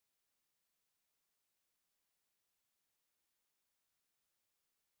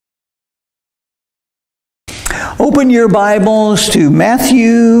Open your Bibles to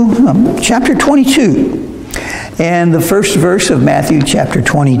Matthew chapter 22. And the first verse of Matthew chapter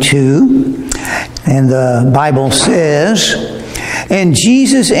 22. And the Bible says, "And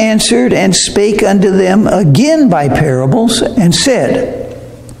Jesus answered and spake unto them again by parables, and said,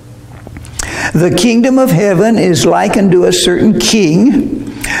 The kingdom of heaven is like unto a certain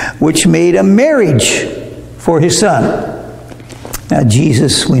king, which made a marriage for his son." Now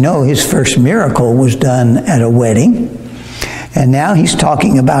Jesus, we know his first miracle was done at a wedding. And now he's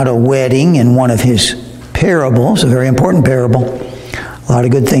talking about a wedding in one of his parables, a very important parable. A lot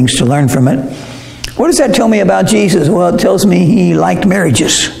of good things to learn from it. What does that tell me about Jesus? Well, it tells me he liked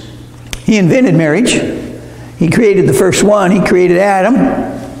marriages. He invented marriage. He created the first one. He created Adam.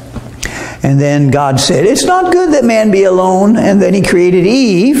 And then God said, "It's not good that man be alone." And then he created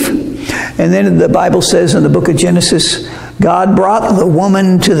Eve. And then the Bible says in the book of Genesis, God brought the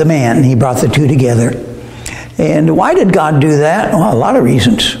woman to the man. He brought the two together. And why did God do that? Well, a lot of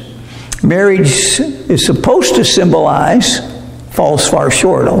reasons. Marriage is supposed to symbolize, falls far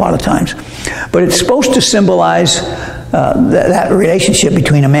short a lot of times, but it's supposed to symbolize that relationship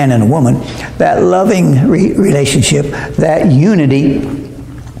between a man and a woman, that loving relationship, that unity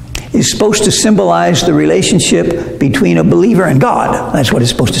is supposed to symbolize the relationship between a believer and God. That's what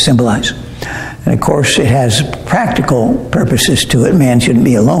it's supposed to symbolize. And of course, it has practical purposes to it. Man shouldn't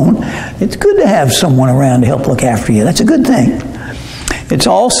be alone. It's good to have someone around to help look after you. That's a good thing. It's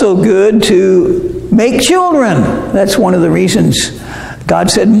also good to make children. That's one of the reasons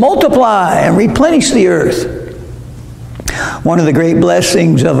God said, multiply and replenish the earth. One of the great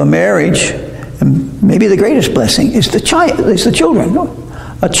blessings of a marriage, and maybe the greatest blessing, is the children.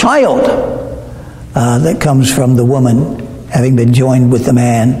 A child that comes from the woman having been joined with the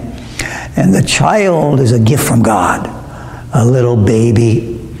man. And the child is a gift from God. A little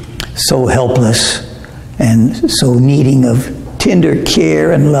baby, so helpless and so needing of tender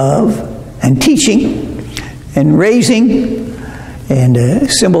care and love and teaching and raising, and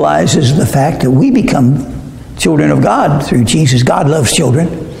symbolizes the fact that we become children of God through Jesus. God loves children.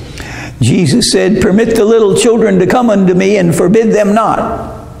 Jesus said, "Permit the little children to come unto me and forbid them not.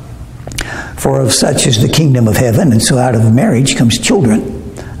 For of such is the kingdom of heaven." And so out of marriage comes children,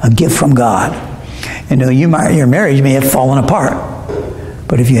 a gift from God. And your marriage may have fallen apart,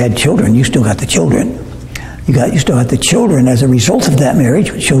 but if you had children, you still got the children. You still got the children as a result of that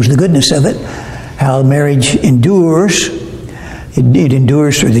marriage, which shows the goodness of it. How marriage endures. It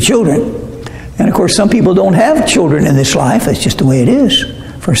endures through the children. And of course, some people don't have children in this life. That's just the way it is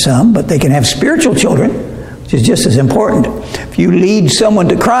for some. But they can have spiritual children, which is just as important. If you lead someone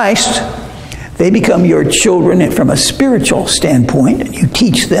to Christ, they become your children from a spiritual standpoint, and you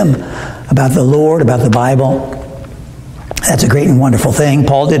teach them about the Lord, about the Bible. That's a great and wonderful thing.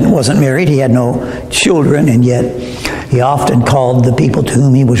 Paul wasn't married. He had no children, and yet he often called the people to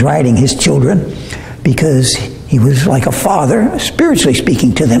whom he was writing his children, because he was like a father, spiritually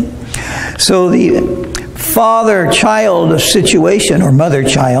speaking to them. So the father-child situation, or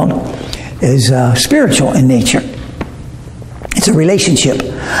mother-child, is spiritual in nature. It's a relationship,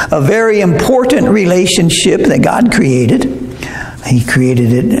 a very important relationship that God created. He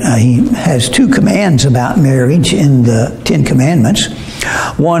created it. He has two commands about marriage in the Ten Commandments.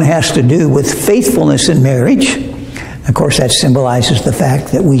 One has to do with faithfulness in marriage. Of course, that symbolizes the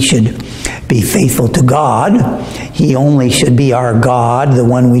fact that we should be faithful to God. He only should be our God, the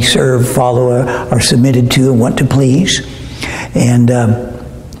one we serve, follow, are submitted to, and want to please. And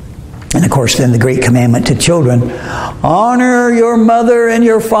of course, then the great commandment to children, honor your mother and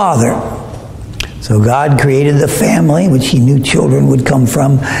your father. So God created the family, which he knew children would come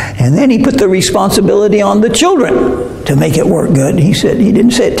from. And then he put the responsibility on the children to make it work good. He said, he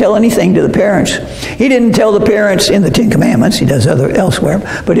didn't tell anything to the parents. He didn't tell the parents in the Ten Commandments. He does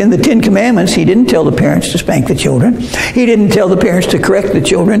elsewhere. But in the Ten Commandments, he didn't tell the parents to spank the children. He didn't tell the parents to correct the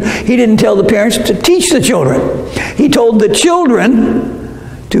children. He didn't tell the parents to teach the children. He told the children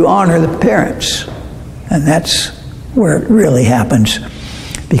to honor the parents. And that's where it really happens.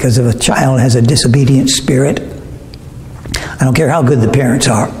 Because if a child has a disobedient spirit, I don't care how good the parents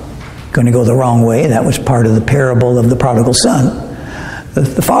are, going to go the wrong way. That was part of the parable of the prodigal son.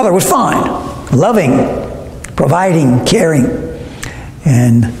 The father was fine, loving, providing, caring.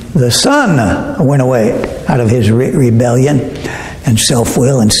 And the son went away out of his rebellion and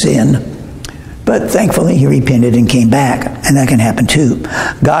self-will and sin. But thankfully, he repented and came back. And that can happen too.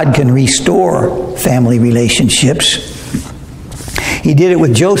 God can restore family relationships. He did it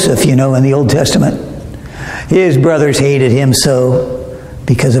with Joseph, in the Old Testament. His brothers hated him so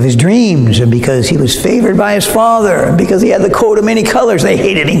because of his dreams, and because he was favored by his father, and because he had the coat of many colors. They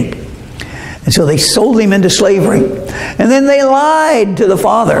hated him. And so they sold him into slavery. And then they lied to the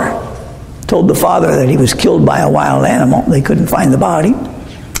father. Told the father that he was killed by a wild animal. They couldn't find the body,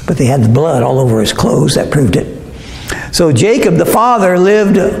 but they had the blood all over his clothes. That proved it. So Jacob, the father,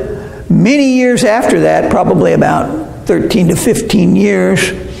 lived many years after that, probably about 13 to 15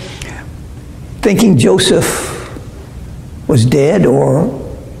 years, thinking Joseph was dead, or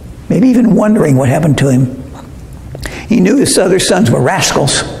maybe even wondering what happened to him. He knew his other sons were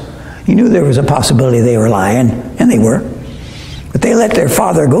rascals. He knew there was a possibility they were lying, and they were. But they let their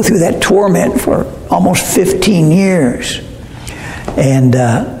father go through that torment for almost 15 years. And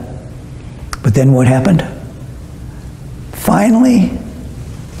but then what happened? Finally,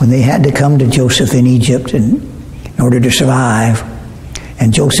 when they had to come to Joseph in Egypt in order to survive,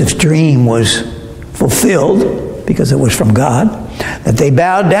 and Joseph's dream was fulfilled because it was from God, that they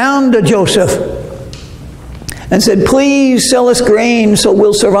bowed down to Joseph and said, "Please sell us grain so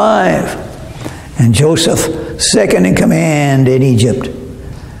we'll survive." And Joseph, second in command in Egypt,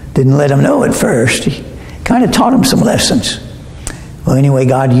 didn't let them know at first. He kind of taught them some lessons. Well, anyway,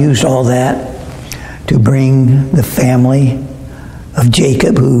 God used all that to bring the family of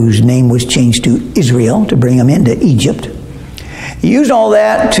Jacob, whose name was changed to Israel, to bring them into Egypt. He used all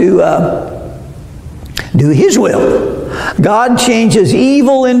that to do his will. God changes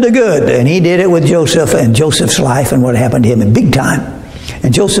evil into good, and he did it with Joseph and Joseph's life and what happened to him in big time.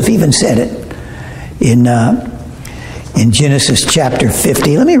 And Joseph even said it in Genesis chapter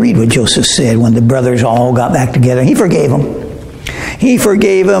 50. Let me read what Joseph said when the brothers all got back together. He forgave them. He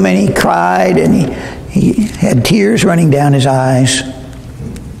forgave them, and he cried, and he had tears running down his eyes.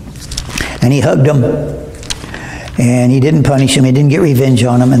 And he hugged them. And he didn't punish him. He didn't get revenge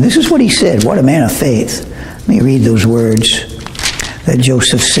on him. And this is what he said. What a man of faith. Let me read those words that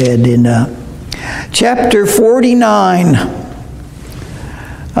Joseph said in chapter 49.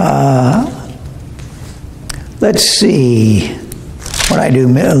 Let's see. What I do?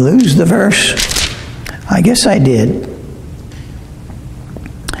 Lose the verse? I guess I did.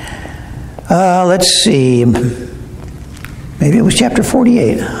 Let's see. Maybe it was chapter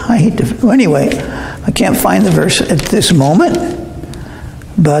 48. I hate to... Well, anyway, I can't find the verse at this moment.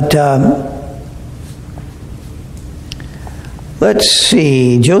 But let's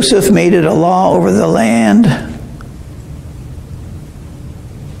see. Joseph made it a law over the land.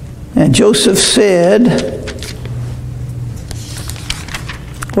 And Joseph said...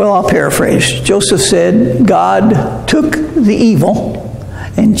 Well, I'll paraphrase. Joseph said, God took the evil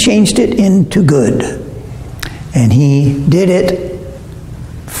and changed it into good. And he did it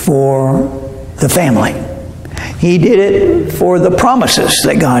for the family. He did it for the promises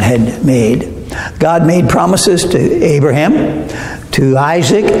that God had made. God made promises to Abraham, to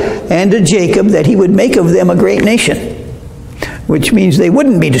Isaac, and to Jacob that he would make of them a great nation, which means they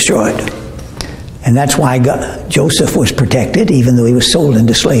wouldn't be destroyed. And that's why Joseph was protected, even though he was sold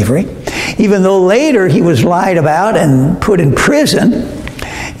into slavery. Even though later he was lied about and put in prison.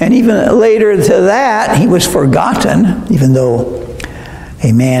 And even later to that, he was forgotten, even though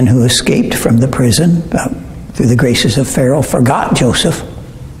a man who escaped from the prison through the graces of Pharaoh forgot Joseph.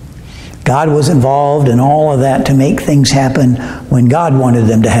 God was involved in all of that to make things happen when God wanted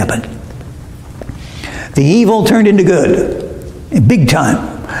them to happen. The evil turned into good, in big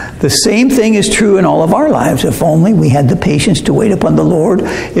time. The same thing is true in all of our lives. If only we had the patience to wait upon the Lord,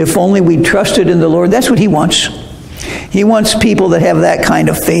 if only we trusted in the Lord. That's what he wants. He wants people that have that kind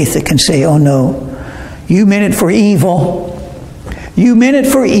of faith that can say, oh no, you meant it for evil. You meant it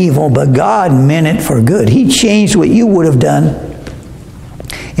for evil, but God meant it for good. He changed what you would have done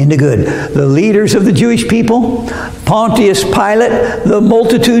into good. The leaders of the Jewish people, Pontius Pilate, the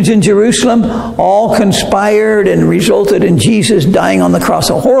multitudes in Jerusalem, all conspired and resulted in Jesus dying on the cross.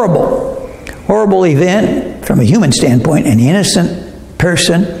 A horrible, horrible event from a human standpoint. An innocent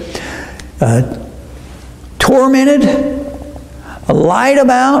person, tormented, lied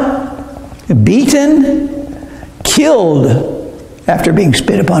about, beaten, killed after being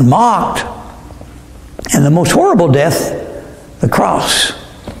spit upon, mocked, and the most horrible death, the cross.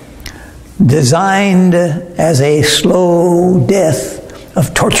 Designed as a slow death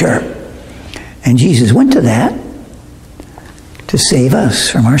of torture. And Jesus went to that to save us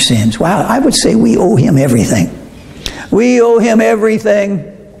from our sins. Wow, I would say we owe him everything. We owe him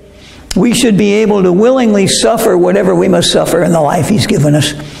everything. We should be able to willingly suffer whatever we must suffer in the life he's given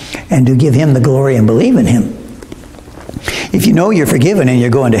us and to give him the glory and believe in him. If you know you're forgiven and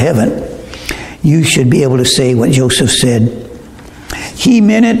you're going to heaven, you should be able to say what Joseph said. He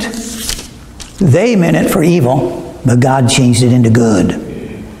meant it. They meant it for evil, but God changed it into good.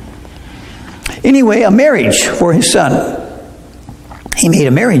 Anyway, a marriage for his son. He made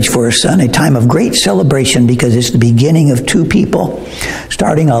a marriage for his son, a time of great celebration, because it's the beginning of two people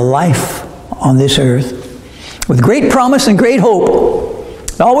starting a life on this earth with great promise and great hope.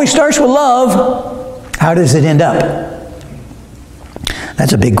 It always starts with love. How does it end up?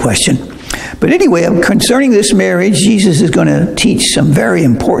 That's a big question. But anyway, concerning this marriage, Jesus is going to teach some very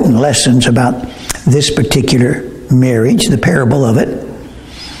important lessons about this particular marriage, the parable of it.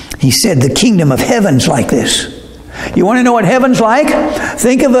 He said the kingdom of heaven's like this. You want to know what heaven's like?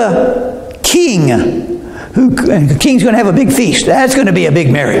 Think of a king. The king's going to have a big feast. That's going to be a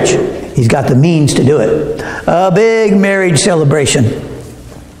big marriage. He's got the means to do it. A big marriage celebration.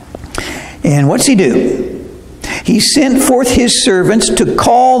 And what's he do? He sent forth his servants to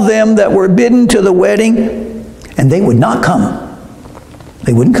call them that were bidden to the wedding, and they would not come.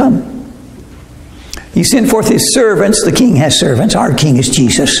 They wouldn't come. He sent forth his servants. The king has servants. Our king is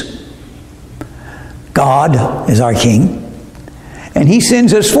Jesus. God is our king. And he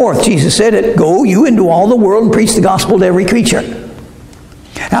sends us forth. Jesus said it, go you into all the world and preach the gospel to every creature.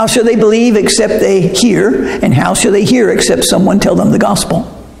 How shall they believe except they hear? And how shall they hear except someone tell them the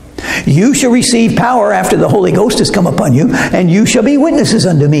gospel? You shall receive power after the Holy Ghost has come upon you, and you shall be witnesses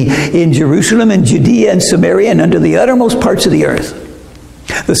unto me in Jerusalem and Judea and Samaria and unto the uttermost parts of the earth.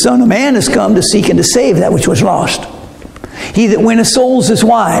 The Son of Man has come to seek and to save that which was lost. He that winneth souls is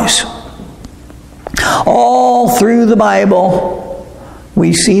wise. All through the Bible,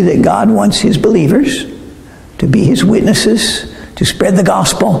 we see that God wants his believers to be his witnesses, to spread the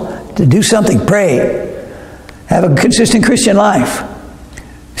gospel, to do something, pray, have a consistent Christian life,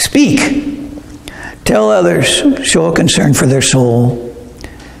 speak, tell others, show a concern for their soul.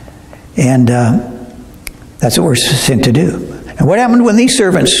 And that's what we're sent to do. And what happened when these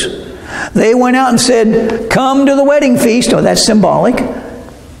servants, they went out and said, come to the wedding feast. Oh, that's symbolic.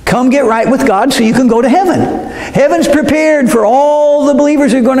 Come get right with God so you can go to heaven. Heaven's prepared for all the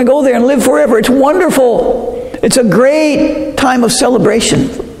believers who are going to go there and live forever. It's wonderful. It's a great time of celebration.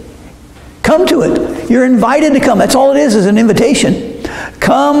 Come to it. You're invited to come. That's all it is an invitation.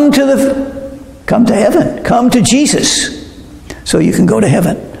 Come to heaven. Come to Jesus so you can go to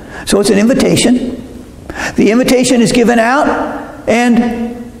heaven. So it's an invitation. The invitation is given out,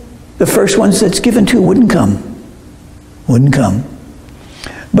 and the first ones that's given to wouldn't come. Wouldn't come.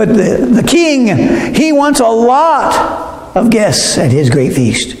 But the king, he wants a lot of guests at his great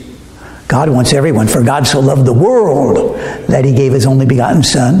feast. God wants everyone. For God so loved the world that he gave his only begotten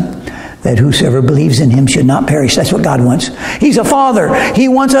Son, that whosoever believes in him should not perish. That's what God wants. He's a father. He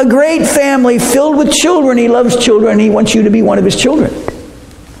wants a great family filled with children. He loves children. He wants you to be one of his children.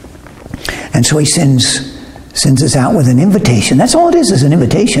 And so he sends us out with an invitation. That's all it is an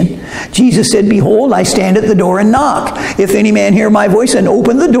invitation. Jesus said, behold, I stand at the door and knock. If any man hear my voice and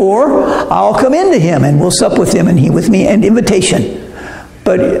open the door, I'll come into him and we'll sup with him and he with me. And invitation.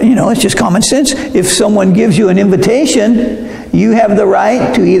 But, it's just common sense. If someone gives you an invitation, you have the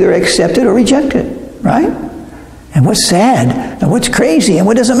right to either accept it or reject it. Right? And what's sad, and what's crazy, and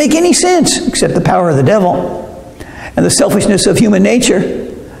what doesn't make any sense, except the power of the devil and the selfishness of human nature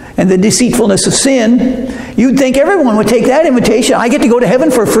and the deceitfulness of sin, you'd think everyone would take that invitation. I get to go to heaven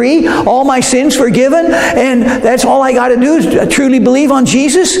for free, all my sins forgiven, and that's all I got to do is truly believe on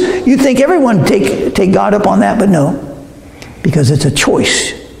Jesus. You'd think everyone would take God up on that, but no. Because it's a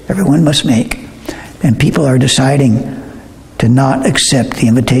choice everyone must make. And people are deciding to not accept the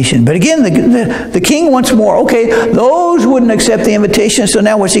invitation. But again, the king wants more. Okay, those wouldn't accept the invitation, so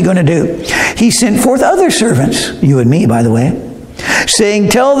now what's he going to do? He sent forth other servants, you and me, by the way, saying,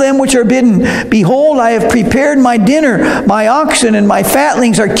 tell them which are bidden, behold, I have prepared my dinner. My oxen and my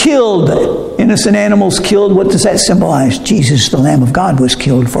fatlings are killed. Innocent animals killed. What does that symbolize? Jesus, the Lamb of God, was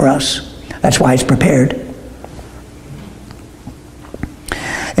killed for us. That's why it's prepared.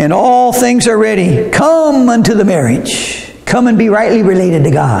 And all things are ready. Come unto the marriage. Come and be rightly related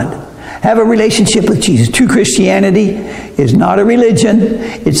to God. Have a relationship with Jesus. True Christianity is not a religion.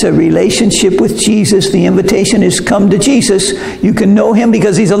 It's a relationship with Jesus. The invitation is come to Jesus. You can know him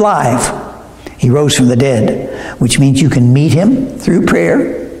because he's alive. He rose from the dead, which means you can meet him through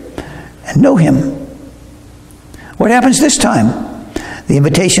prayer and know him. What happens this time? The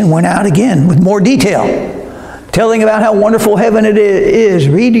invitation went out again with more detail, telling about how wonderful heaven it is.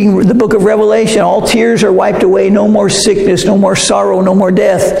 Reading the book of Revelation, all tears are wiped away. No more sickness, no more sorrow, no more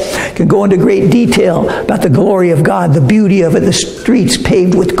death. Can go into great detail about the glory of God, the beauty of it, the streets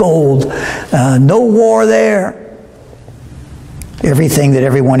paved with gold. No war there. Everything that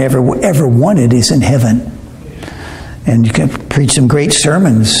everyone ever wanted is in heaven. And you can preach some great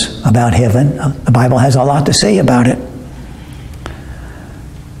sermons about heaven. The Bible has a lot to say about it.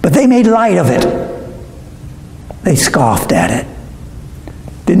 But they made light of it. They scoffed at it.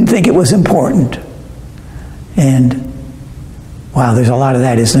 Didn't think it was important. And, wow, there's a lot of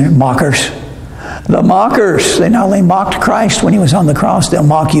that, isn't there? Mockers. The mockers, they not only mocked Christ when he was on the cross, they'll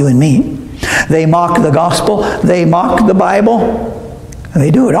mock you and me. They mock the gospel. They mock the Bible. And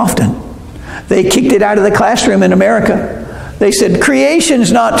they do it often. They kicked it out of the classroom in America. They said,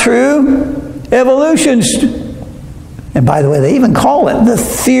 creation's not true. Evolution's. And by the way, they even call it the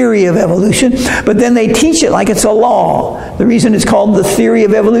theory of evolution. But then they teach it like it's a law. The reason it's called the theory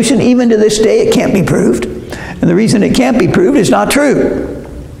of evolution, even to this day, it can't be proved. And the reason it can't be proved is not true.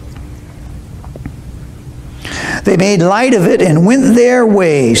 They made light of it and went their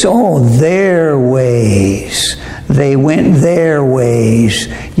ways. Oh, their ways. They went their ways.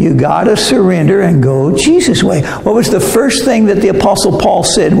 You got to surrender and go Jesus' way. What was the first thing that the Apostle Paul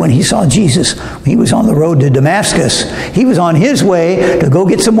said when he saw Jesus? He was on the road to Damascus. He was on his way to go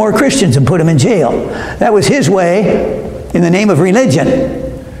get some more Christians and put them in jail. That was his way in the name of religion.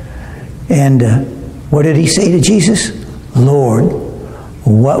 And what did he say to Jesus? Lord,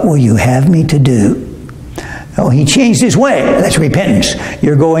 what will you have me to do? Oh, he changed his way. That's repentance.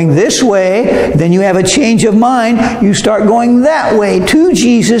 You're going this way, then you have a change of mind. You start going that way to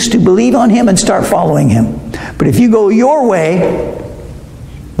Jesus to believe on him and start following him. But if you go your way,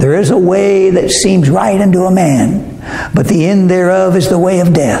 there is a way that seems right unto a man, but the end thereof is the way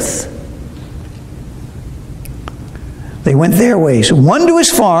of death. They went their ways. One to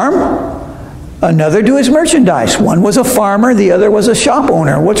his farm, another to his merchandise. One was a farmer, the other was a shop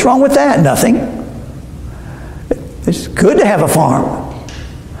owner. What's wrong with that? Nothing. It's good to have a farm.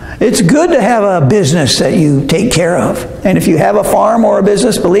 It's good to have a business that you take care of. And if you have a farm or a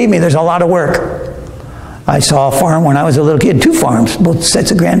business, believe me, there's a lot of work. I saw a farm when I was a little kid, 2 farms. Both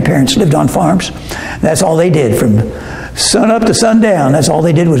sets of grandparents lived on farms. That's all they did from sun up to sundown. That's all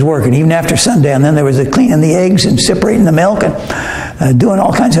they did was work. And even after sundown, then there was cleaning the eggs and separating the milk and doing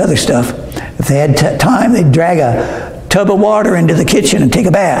all kinds of other stuff. If they had time, they'd drag a tub of water into the kitchen and take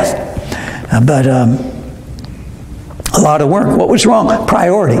a bath. A lot of work. What was wrong?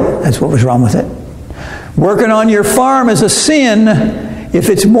 Priority. That's what was wrong with it. Working on your farm is a sin if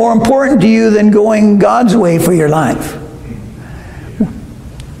it's more important to you than going God's way for your life.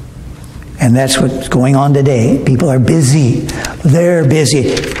 And that's what's going on today. People are busy. They're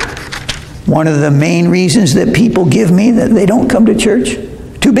busy. One of the main reasons that people give me that they don't come to church,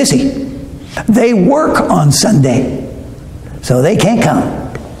 too busy. They work on Sunday, so they can't come.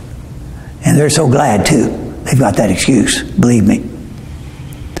 And they're so glad too. They've got that excuse, believe me.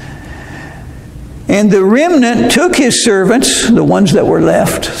 And the remnant took his servants, the ones that were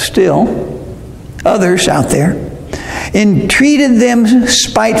left still, others out there, and treated them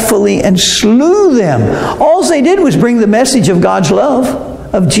spitefully and slew them. All they did was bring the message of God's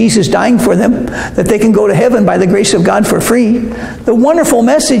love, of Jesus dying for them, that they can go to heaven by the grace of God for free. The wonderful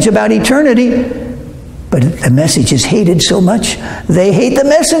message about eternity. But the message is hated so much, they hate the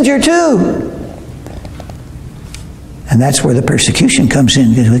messenger too. And that's where the persecution comes in,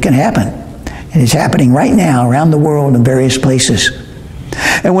 because it can happen. And it's happening right now around the world in various places.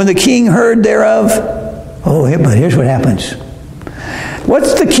 And when the king heard thereof, but here's what happens.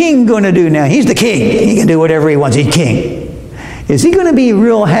 What's the king going to do now? He's the king. He can do whatever he wants. He's king. Is he going to be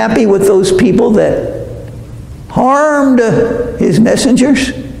real happy with those people that harmed his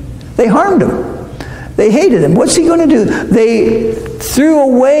messengers? They harmed him. They hated him. What's he going to do? They threw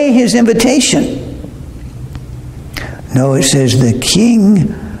away his invitation. No, it says the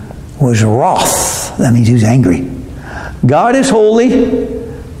king was wroth. That means he was angry. God is holy.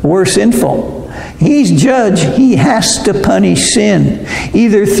 We're sinful. He's judge. He has to punish sin,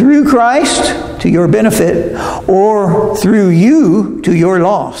 either through Christ to your benefit or through you to your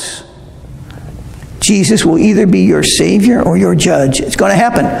loss. Jesus will either be your Savior or your judge. It's going to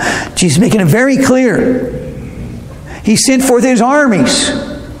happen. Jesus is making it very clear. He sent forth his armies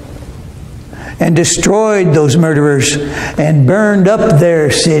and destroyed those murderers and burned up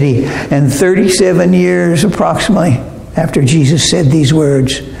their city. And 37 years approximately after Jesus said these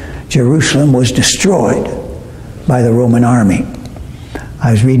words, Jerusalem was destroyed by the Roman army.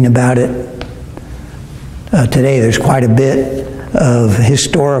 I was reading about it today. There's quite a bit of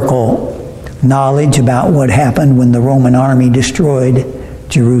historical knowledge about what happened when the Roman army destroyed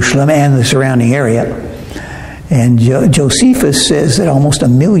Jerusalem and the surrounding area. And Josephus says that almost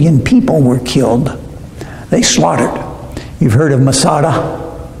 1 million people were killed. They slaughtered. You've heard of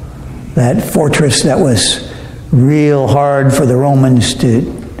Masada, that fortress that was real hard for the Romans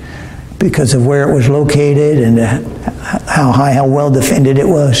because of where it was located and how well defended it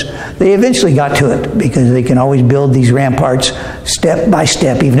was. They eventually got to it because they can always build these ramparts step by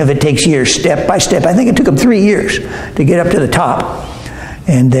step, even if it takes years, step by step. I think it took them 3 years to get up to the top.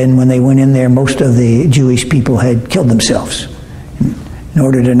 And then when they went in there, most of the Jewish people had killed themselves in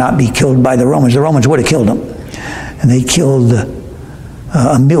order to not be killed by the Romans. The Romans would have killed them. And they killed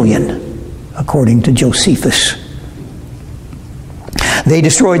 1 million, according to Josephus. They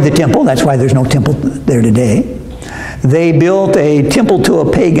destroyed the temple. That's why there's no temple there today. They built a temple to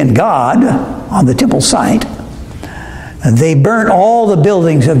a pagan god on the temple site. They burnt all the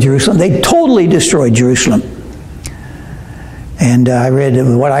buildings of Jerusalem. They totally destroyed Jerusalem. And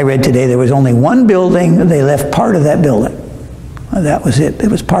what I read today, there was only one building. They left part of that building. That was it.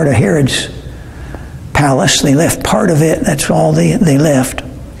 It was part of Herod's palace. They left part of it. That's all they left.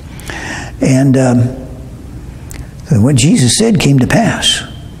 And what Jesus said came to pass.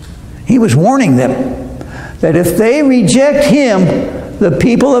 He was warning them that if they reject Him, the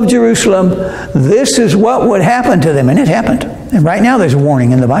people of Jerusalem, this is what would happen to them. And it happened. And right now there's a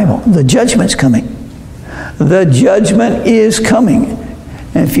warning in the Bible. The judgment's coming. The judgment is coming.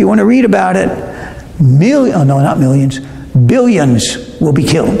 And if you want to read about it, billions will be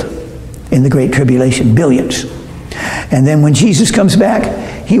killed in the Great Tribulation. Billions. And then when Jesus comes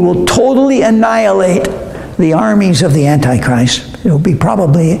back, He will totally annihilate the armies of the Antichrist. It will be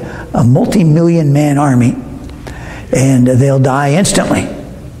probably a multi-million man army. And they'll die instantly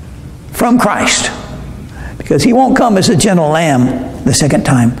from Christ. Because He won't come as a gentle lamb the second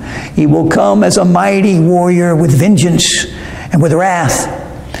time. He will come as a mighty warrior with vengeance and with wrath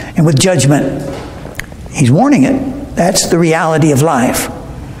and with judgment. He's warning it. That's the reality of life.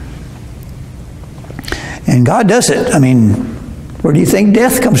 And God does it. I mean, where do you think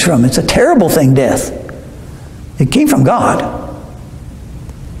death comes from? It's a terrible thing, death. It came from God.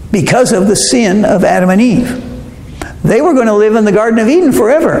 Because of the sin of Adam and Eve. They were going to live in the Garden of Eden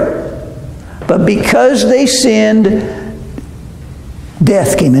forever. But because they sinned,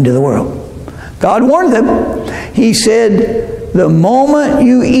 death came into the world. God warned them. He said, the moment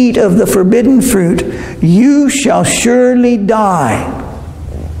you eat of the forbidden fruit, you shall surely die.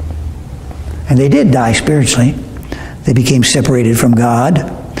 And they did die spiritually. They became separated from God.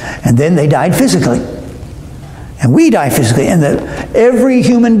 And then they died physically. And we die physically. And every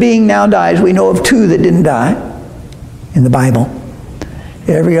human being now dies. We know of 2 that didn't die in the Bible.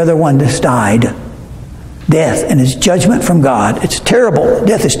 Every other one just died. Death and its judgment from God. It's terrible.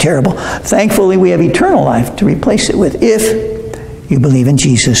 Death is terrible. Thankfully, we have eternal life to replace it with. If you believe in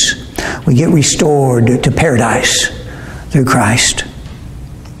Jesus, we get restored to paradise through Christ.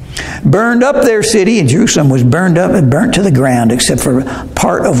 Burned up their city, and Jerusalem was burned up and burnt to the ground, except for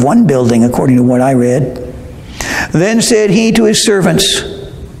part of one building, according to what I read. Then said He to His servants,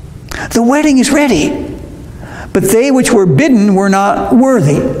 the wedding is ready, but they which were bidden were not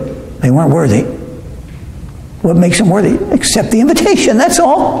worthy. They weren't worthy. What makes them worthy? Accept the invitation, that's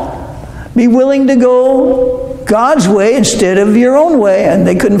all. Be willing to go God's way instead of your own way. And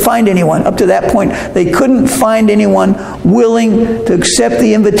they couldn't find anyone. Up to that point, they couldn't find anyone willing to accept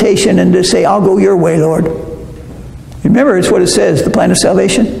the invitation and to say, I'll go your way, Lord. Remember, it's what it says, the plan of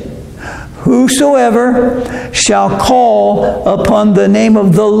salvation. Whosoever shall call upon the name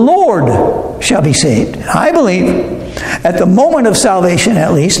of the Lord shall be saved. I believe at the moment of salvation,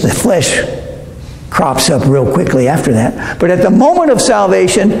 at least, the flesh crops up real quickly after that. But at the moment of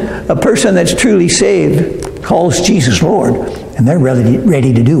salvation, a person that's truly saved calls Jesus Lord, and they're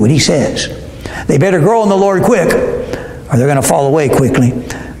ready to do what He says. They better grow in the Lord quick, or they're going to fall away quickly.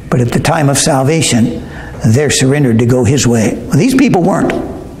 But at the time of salvation, they're surrendered to go His way. Well, these people weren't.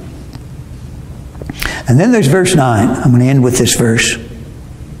 And then there's verse 9. I'm going to end with this verse.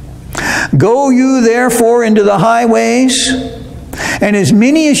 Go you therefore into the highways, and as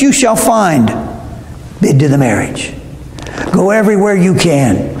many as you shall find, bid to the marriage. Go everywhere you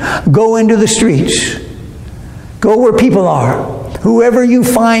can. Go into the streets. Go where people are. Whoever you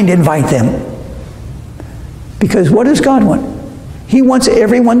find, invite them. Because what does God want? He wants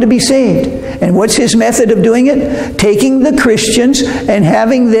everyone to be saved. And what's His method of doing it? Taking the Christians and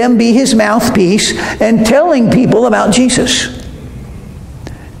having them be His mouthpiece and telling people about Jesus.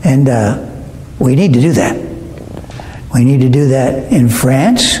 And we need to do that. We need to do that in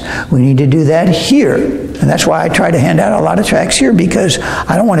France. We need to do that here. And that's why I try to hand out a lot of tracts here, because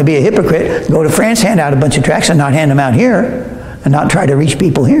I don't want to be a hypocrite. Go to France, hand out a bunch of tracts, and not hand them out here, and not try to reach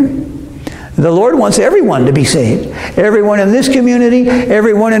people here. The Lord wants everyone to be saved. Everyone in this community,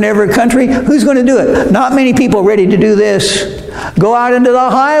 everyone in every country. Who's going to do it? Not many people ready to do this. Go out into the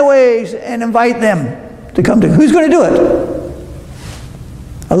highways and invite them to come to. Who's going to do it?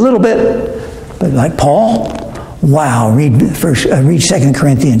 A little bit. But like Paul, wow, read 2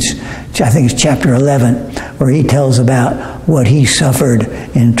 Corinthians, I think it's chapter 11, where he tells about what he suffered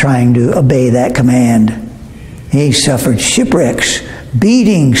in trying to obey that command. He suffered shipwrecks,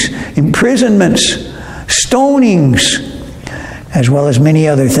 beatings, imprisonments, stonings, as well as many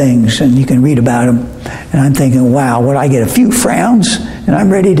other things. And you can read about them. And I'm thinking, wow, would I get a few frowns and I'm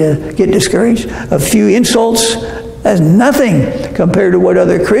ready to get discouraged? A few insults? That's nothing compared to what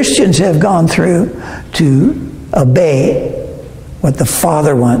other Christians have gone through to obey what the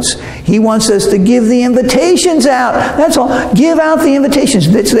Father wants. He wants us to give the invitations out. That's all. Give out the invitations.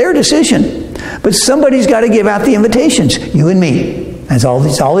 It's their decision. But somebody's got to give out the invitations. You and me. That's all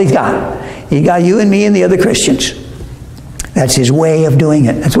he's got. He got you and me and the other Christians. That's his way of doing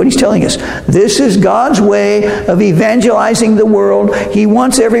it. That's what he's telling us. This is God's way of evangelizing the world. He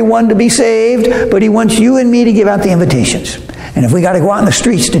wants everyone to be saved, but he wants you and me to give out the invitations. And if we got to go out in the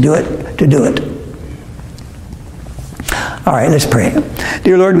streets to do it, to do it. All right, let's pray.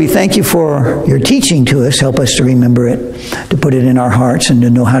 Dear Lord, we thank you for your teaching to us. Help us to remember it, to put it in our hearts, and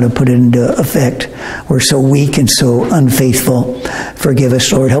to know how to put it into effect. We're so weak and so unfaithful. Forgive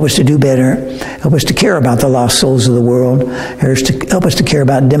us, Lord. Help us to do better. Help us to care about the lost souls of the world. Help us to care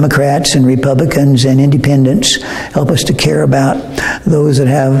about Democrats and Republicans and independents. Help us to care about those that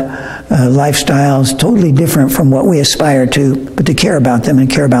have lifestyles totally different from what we aspire to, but to care about them and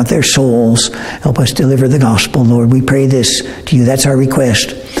care about their souls. Help us deliver the gospel, Lord. We pray this to you. That's our request.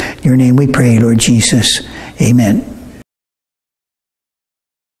 In your name we pray, Lord Jesus. Amen.